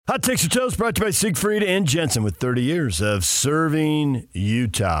Hot Takes or Toast brought to you by Siegfried and Jensen with 30 years of serving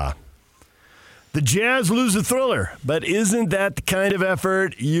Utah. The Jazz lose a thriller, but isn't that the kind of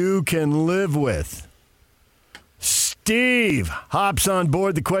effort you can live with? Steve hops on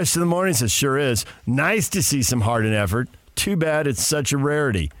board the question of the morning, says, sure is. Nice to see some heart and effort. Too bad it's such a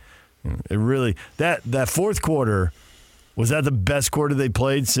rarity. It really, that fourth quarter, was that the best quarter they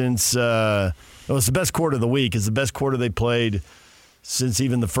played since, it was the best quarter of the week. It's the best quarter they played since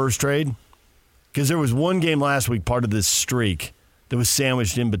even the first trade? Because there was one game last week, part of this streak, that was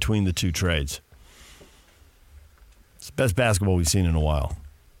sandwiched in between the two trades. It's the best basketball we've seen in a while.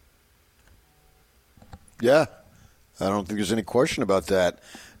 Yeah, I don't think there's any question about that.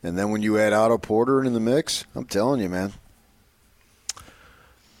 And then when you add Otto Porter in the mix, I'm telling you, man.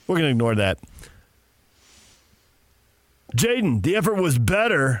 We're going to ignore that. Jaden, the effort was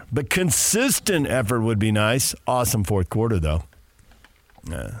better, but consistent effort would be nice. Awesome fourth quarter, though.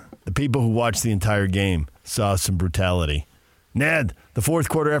 The people who watched the entire game saw some brutality. Ned, the fourth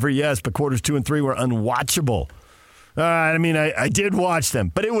quarter effort, yes, but quarters 2 and 3 were unwatchable. I did watch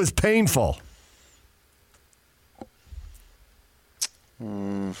them, but it was painful.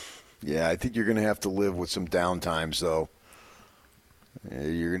 Yeah, I think you're going to have to live with some downtimes, though.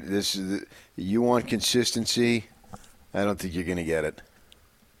 You want consistency? I don't think you're going to get it.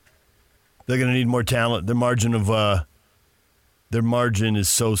 They're going to need more talent. Their margin is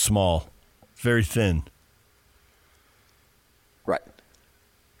so small, very thin. Right.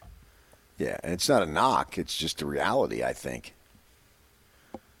 Yeah, and it's not a knock. It's just a reality, I think.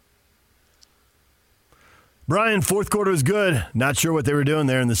 Brian, fourth quarter was good. Not sure what they were doing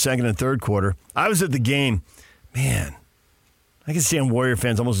there in the second and third quarter. I was at the game. Man, I can stand Warrior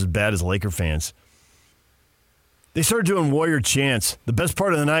fans almost as bad as Laker fans. They started doing Warrior chants. The best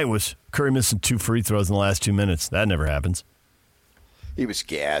part of the night was Curry missing 2 free throws in the last 2 minutes. That never happens. He was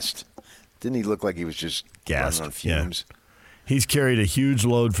gassed. Didn't he look like he was just gassed running on fumes? Yeah. He's carried a huge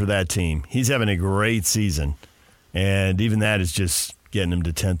load for that team. He's having a great season. And even that is just getting him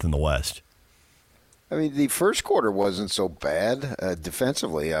to 10th in the West. I mean, the first quarter wasn't so bad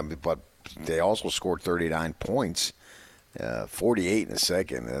defensively, but they also scored 39 points, 48 in the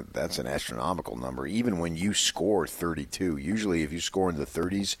second. That's an astronomical number, even when you score 32. Usually if you score in the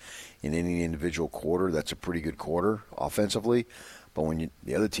 30s in any individual quarter, that's a pretty good quarter offensively. But when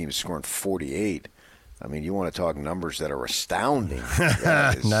the other team is scoring 48, I mean, you want to talk numbers that are astounding.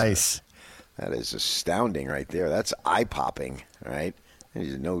 Nice. That is astounding right there. That's eye-popping, right?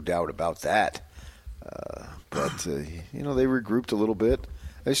 There's no doubt about that. But they regrouped a little bit.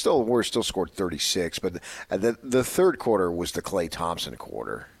 They still scored 36, but the third quarter was the Klay Thompson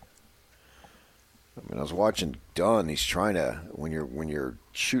quarter. I mean, I was watching Dunn. He's trying to when you're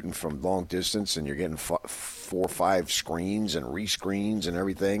shooting from long distance and you're getting 4 or 5 screens and rescreens and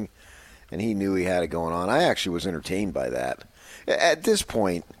everything, and he knew he had it going on. I actually was entertained by that. At this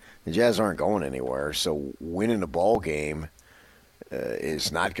point, the Jazz aren't going anywhere, so winning a ball game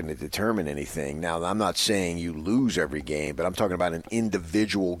is not going to determine anything. Now, I'm not saying you lose every game, but I'm talking about an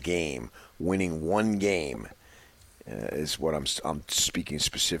individual game. Winning one game is what I'm speaking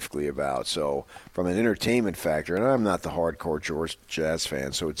specifically about. So from an entertainment factor, and I'm not the hardcore Jazz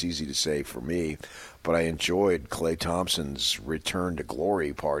fan, so it's easy to say for me, but I enjoyed Klay Thompson's return to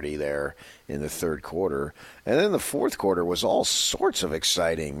glory party there in the third quarter. And then the fourth quarter was all sorts of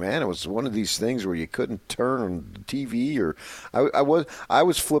exciting, man. It was one of these things where you couldn't turn on the TV. Or I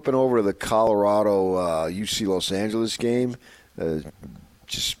was flipping over to the Colorado UC Los Angeles game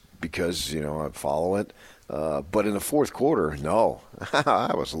just because, I follow it. But in the fourth quarter, no.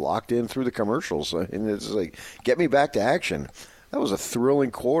 I was locked in through the commercials. And it's like, get me back to action. That was a thrilling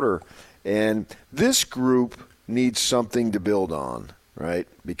quarter. And this group needs something to build on, right?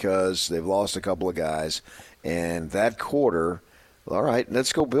 Because they've lost a couple of guys. And that quarter, all right,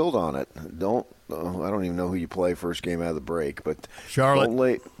 let's go build on it. I don't even know who you play first game out of the break. But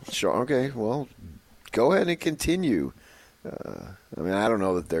Charlotte. Okay, well, go ahead and continue. I don't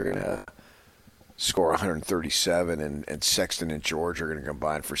know that they're going to score 137 and Sexton and George are going to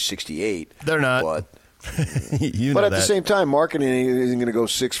combine for 68. They're not. But but at the same time, marketing isn't going to go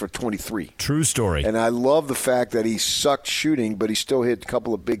 6 for 23. True story. And I love the fact that he sucked shooting, but he still hit a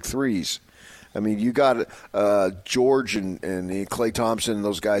couple of big threes. I mean, you got George and Klay Thompson and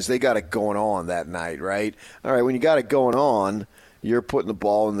those guys, they got it going on that night, right? All right, when you got it going on, you're putting the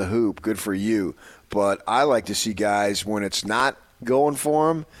ball in the hoop. Good for you. But I like to see guys, when it's not going for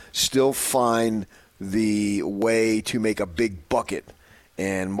them, still find the way to make a big bucket.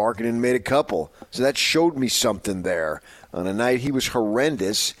 And Markkanen made a couple. So that showed me something there. On a night he was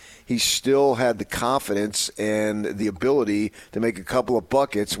horrendous, he still had the confidence and the ability to make a couple of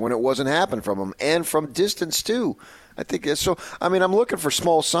buckets when it wasn't happening from him, and from distance too. I think that's so. I mean, I'm looking for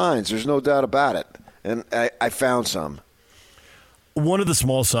small signs. There's no doubt about it, and I found some. One of the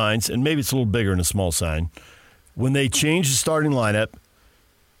small signs, and maybe it's a little bigger than a small sign, when they change the starting lineup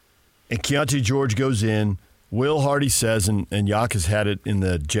and Keontae George goes in, Will Hardy says, and Yak has had it in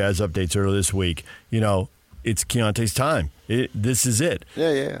the Jazz updates earlier this week, it's Keontae's time. This is it.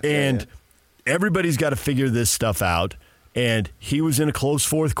 Yeah. And everybody's got to figure this stuff out. And he was in a close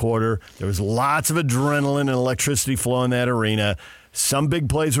fourth quarter. There was lots of adrenaline and electricity flowing in that arena. Some big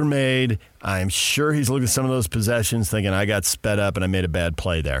plays were made. I'm sure he's looking at some of those possessions thinking, I got sped up and I made a bad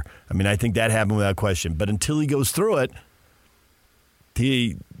play there. I mean, I think that happened without question. But until he goes through it,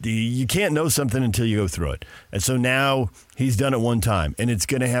 you can't know something until you go through it. And so now he's done it one time, and it's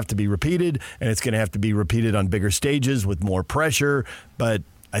going to have to be repeated, and it's going to have to be repeated on bigger stages with more pressure. But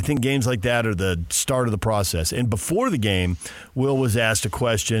I think games like that are the start of the process. And before the game, Will was asked a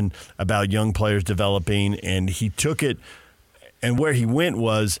question about young players developing, and he took it, and where he went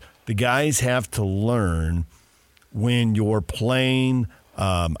was the guys have to learn when you're playing.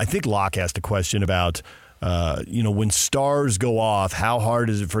 I think Locke asked a question about when stars go off, how hard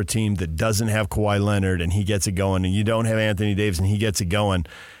is it for a team that doesn't have Kawhi Leonard and he gets it going, and you don't have Anthony Davis and he gets it going,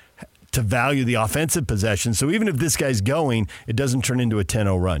 to value the offensive possession. So even if this guy's going, it doesn't turn into a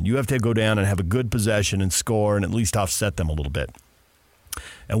 10-0 run. You have to go down and have a good possession and score and at least offset them a little bit.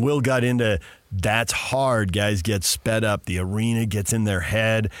 And Will got into that's hard. Guys get sped up. The arena gets in their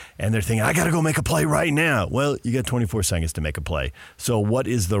head, and they're thinking, I got to go make a play right now. Well, you got 24 seconds to make a play. So what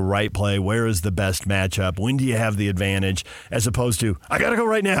is the right play? Where is the best matchup? When do you have the advantage? As opposed to, I got to go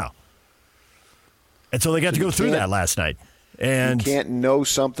right now. And so they got to go through that last night. And you can't know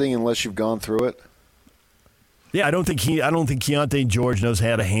something unless you've gone through it. Yeah, I don't think Keontae George knows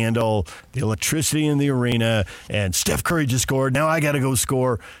how to handle the electricity in the arena, and Steph Curry just scored. Now I got to go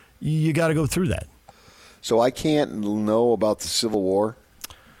score. You got to go through that. So I can't know about the Civil War?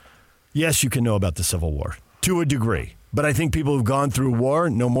 Yes, you can know about the Civil War to a degree. But I think people who've gone through war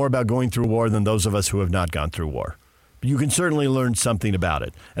know more about going through war than those of us who have not gone through war. You can certainly learn something about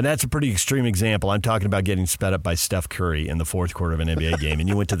it. And that's a pretty extreme example. I'm talking about getting sped up by Steph Curry in the fourth quarter of an NBA game, and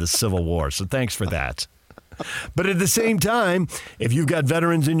you went to the Civil War. So thanks for that. But at the same time, if you've got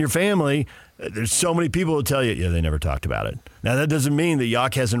veterans in your family, there's so many people who tell you, yeah, they never talked about it. Now, that doesn't mean that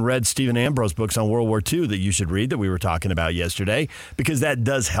Yak hasn't read Stephen Ambrose books on World War II that you should read that we were talking about yesterday, because that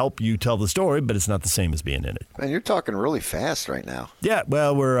does help you tell the story, but it's not the same as being in it. Man, you're talking really fast right now. Yeah,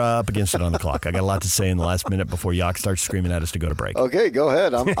 well, we're up against it on the clock. I got a lot to say in the last minute before Yak starts screaming at us to go to break. Okay, go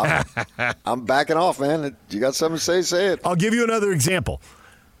ahead. I'm backing off, man. You got something to say it. I'll give you another example.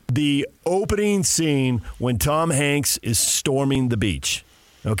 The opening scene when Tom Hanks is storming the beach.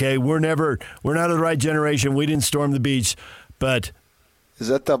 Okay, we're not of the right generation. We didn't storm the beach, but is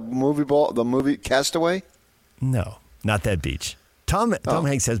that the movie Castaway? No, not that beach. Tom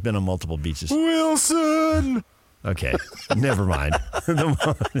Hanks has been on multiple beaches. Wilson. Okay, never mind. The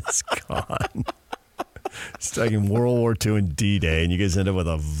moment is gone. It's talking World War II and D-Day, and you guys end up with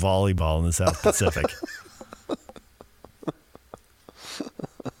a volleyball in the South Pacific.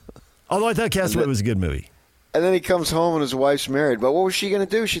 Although I thought Castaway was a good movie. And then he comes home and his wife's married. But what was she going to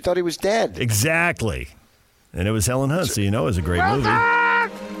do? She thought he was dead. Exactly. And it was Helen Hunt, so you know it was a great movie.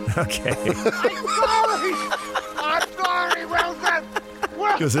 Okay. I'm sorry, Wilson.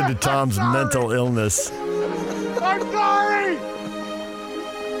 Goes into Tom's mental illness. I'm sorry.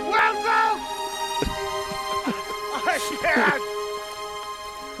 Wilson! I can't.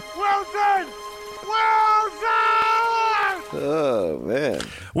 Wilson! Oh, man.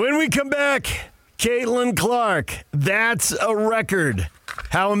 When we come back, Caitlin Clark, that's a record.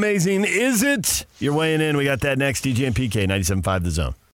 How amazing is it? You're weighing in. We got that next. DJ and PK, 97.5 The Zone.